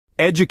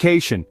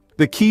Education,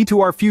 the key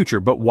to our future,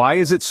 but why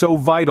is it so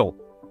vital?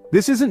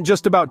 This isn't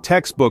just about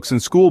textbooks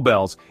and school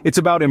bells, it's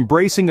about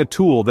embracing a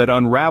tool that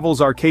unravels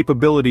our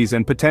capabilities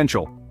and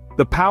potential.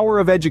 The power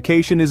of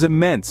education is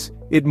immense.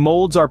 It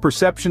molds our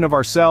perception of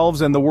ourselves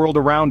and the world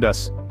around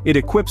us. It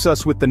equips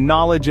us with the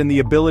knowledge and the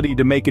ability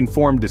to make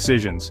informed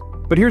decisions.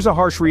 But here's a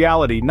harsh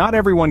reality: not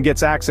everyone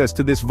gets access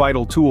to this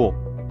vital tool.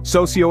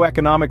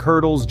 Socioeconomic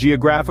hurdles,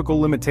 geographical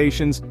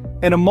limitations,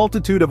 and a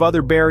multitude of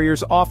other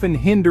barriers often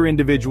hinder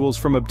individuals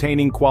from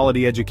obtaining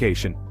quality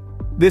education.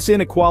 This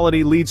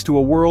inequality leads to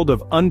a world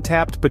of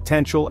untapped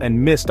potential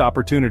and missed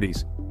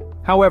opportunities.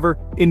 However,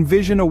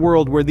 envision a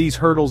world where these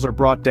hurdles are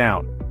brought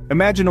down.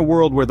 Imagine a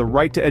world where the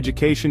right to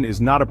education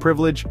is not a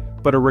privilege,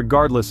 but a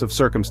regardless of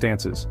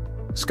circumstances.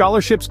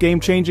 Scholarship's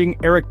game-changing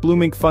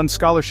Bleumink Fund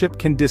Scholarship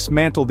can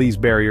dismantle these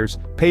barriers,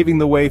 paving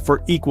the way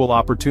for equal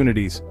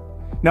opportunities.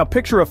 Now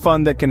picture a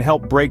fund that can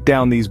help break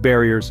down these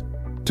barriers.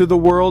 To the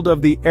world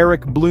of the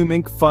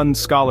Bleumink Fund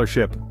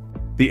Scholarship.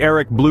 The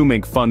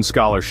Bleumink Fund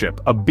Scholarship,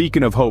 a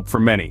beacon of hope for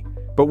many.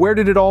 But where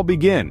did it all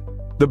begin?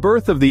 The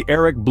birth of the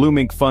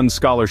Bleumink Fund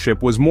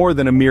Scholarship was more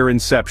than a mere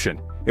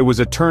inception. It was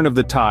a turn of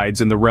the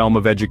tides in the realm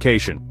of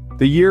education.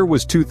 The year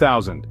was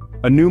 2000.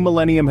 A new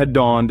millennium had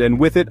dawned, and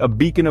with it a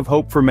beacon of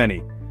hope for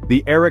many.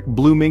 The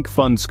Bleumink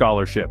Fund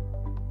Scholarship.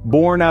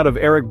 Born out of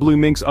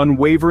Bluemink's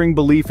unwavering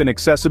belief in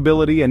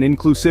accessibility and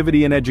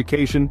inclusivity in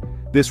education,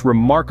 this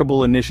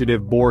remarkable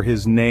initiative bore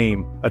his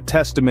name, a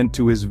testament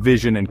to his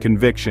vision and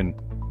conviction.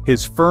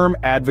 His firm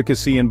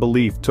advocacy and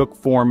belief took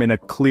form in a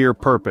clear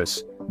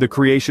purpose: the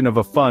creation of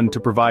a fund to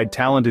provide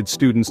talented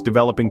students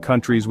developing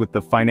countries with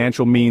the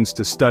financial means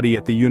to study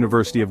at the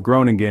University of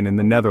Groningen in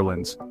the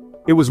Netherlands.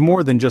 It was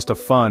more than just a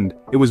fund,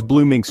 it was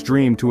Bluemink's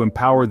dream to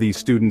empower these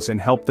students and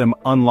help them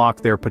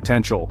unlock their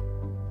potential.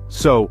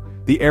 So,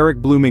 the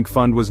Bleumink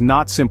Fund was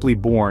not simply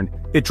born,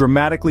 it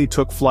dramatically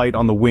took flight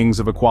on the wings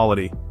of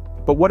equality.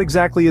 But what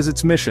exactly is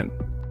its mission?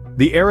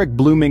 The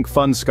Bleumink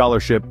Fund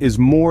Scholarship is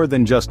more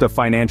than just a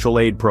financial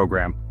aid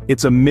program.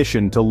 It's a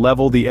mission to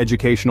level the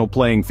educational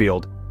playing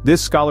field.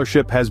 This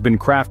scholarship has been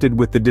crafted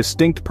with the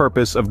distinct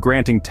purpose of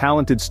granting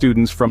talented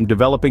students from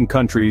developing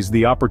countries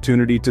the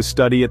opportunity to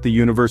study at the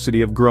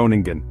University of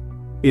Groningen.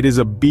 It is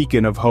a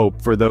beacon of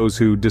hope for those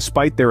who,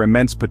 despite their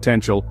immense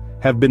potential,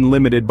 have been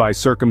limited by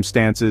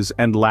circumstances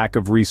and lack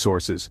of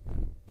resources.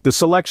 The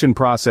selection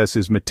process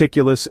is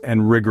meticulous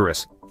and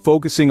rigorous,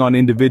 focusing on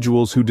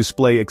individuals who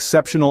display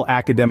exceptional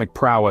academic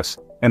prowess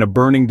and a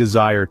burning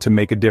desire to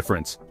make a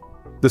difference.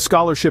 The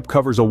scholarship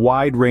covers a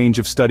wide range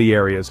of study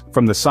areas,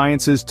 from the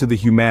sciences to the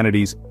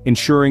humanities,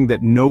 ensuring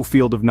that no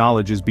field of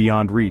knowledge is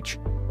beyond reach.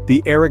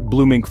 The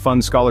Bleumink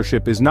Fund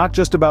Scholarship is not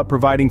just about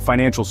providing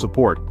financial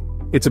support,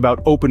 it's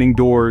about opening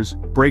doors,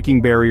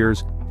 breaking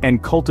barriers,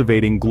 and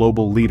cultivating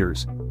global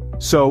leaders.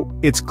 So,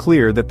 it's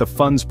clear that the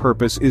fund's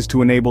purpose is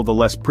to enable the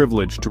less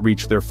privileged to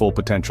reach their full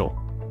potential.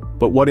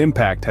 But what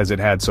impact has it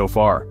had so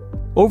far?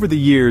 Over the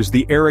years,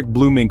 the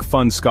Bleumink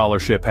Fund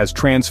Scholarship has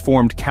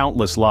transformed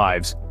countless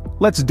lives.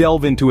 Let's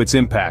delve into its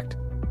impact.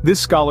 This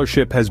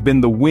scholarship has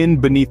been the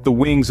wind beneath the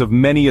wings of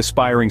many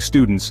aspiring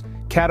students,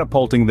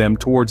 catapulting them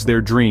towards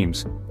their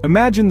dreams.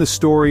 Imagine the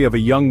story of a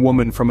young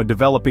woman from a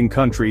developing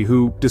country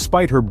who,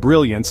 despite her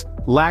brilliance,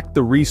 lacked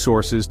the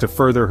resources to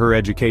further her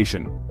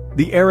education.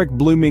 The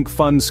Bleumink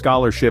Fund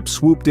Scholarship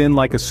swooped in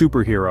like a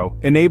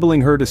superhero, enabling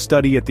her to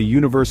study at the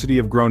University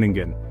of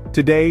Groningen.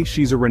 Today,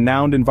 she's a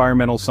renowned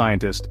environmental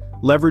scientist,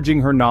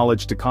 leveraging her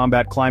knowledge to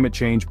combat climate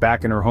change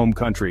back in her home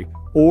country.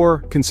 Or,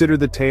 consider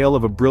the tale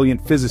of a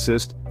brilliant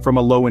physicist from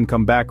a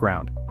low-income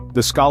background.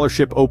 The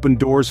scholarship opened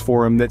doors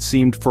for him that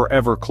seemed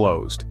forever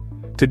closed.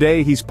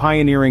 Today, he's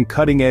pioneering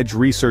cutting-edge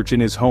research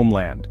in his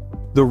homeland.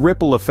 The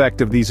ripple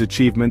effect of these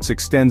achievements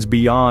extends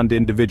beyond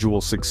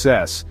individual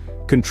success,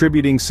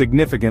 contributing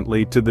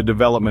significantly to the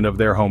development of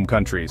their home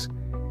countries.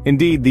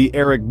 Indeed, the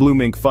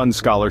Bleumink Fund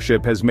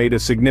Scholarship has made a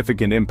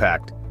significant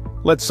impact.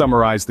 Let's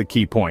summarize the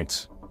key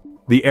points.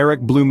 The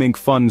Bleumink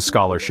Fund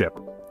Scholarship,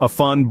 a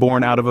fund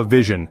born out of a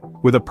vision,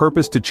 with a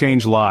purpose to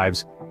change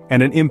lives,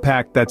 and an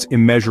impact that's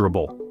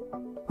immeasurable.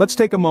 Let's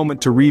take a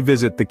moment to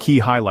revisit the key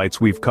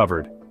highlights we've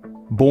covered.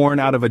 Born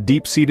out of a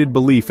deep-seated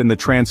belief in the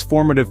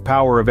transformative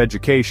power of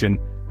education,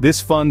 this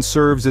fund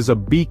serves as a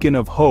beacon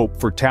of hope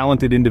for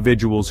talented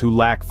individuals who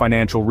lack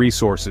financial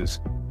resources.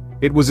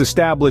 It was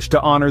established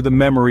to honor the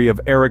memory of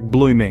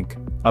Bleumink,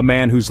 a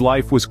man whose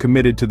life was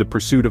committed to the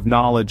pursuit of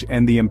knowledge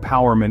and the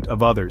empowerment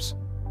of others.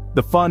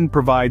 The fund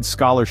provides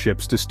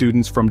scholarships to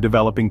students from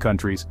developing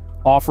countries,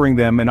 offering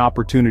them an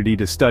opportunity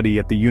to study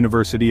at the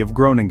University of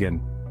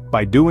Groningen.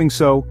 By doing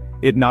so,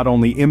 it not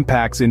only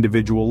impacts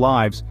individual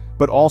lives,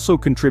 but also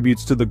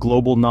contributes to the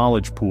global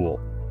knowledge pool.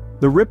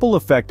 The ripple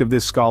effect of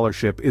this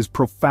scholarship is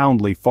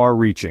profoundly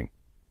far-reaching.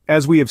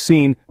 As we have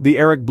seen, the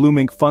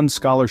Bleumink Fund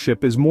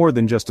Scholarship is more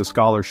than just a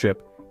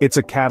scholarship. It's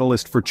a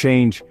catalyst for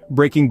change,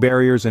 breaking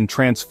barriers and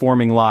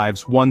transforming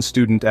lives one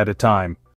student at a time.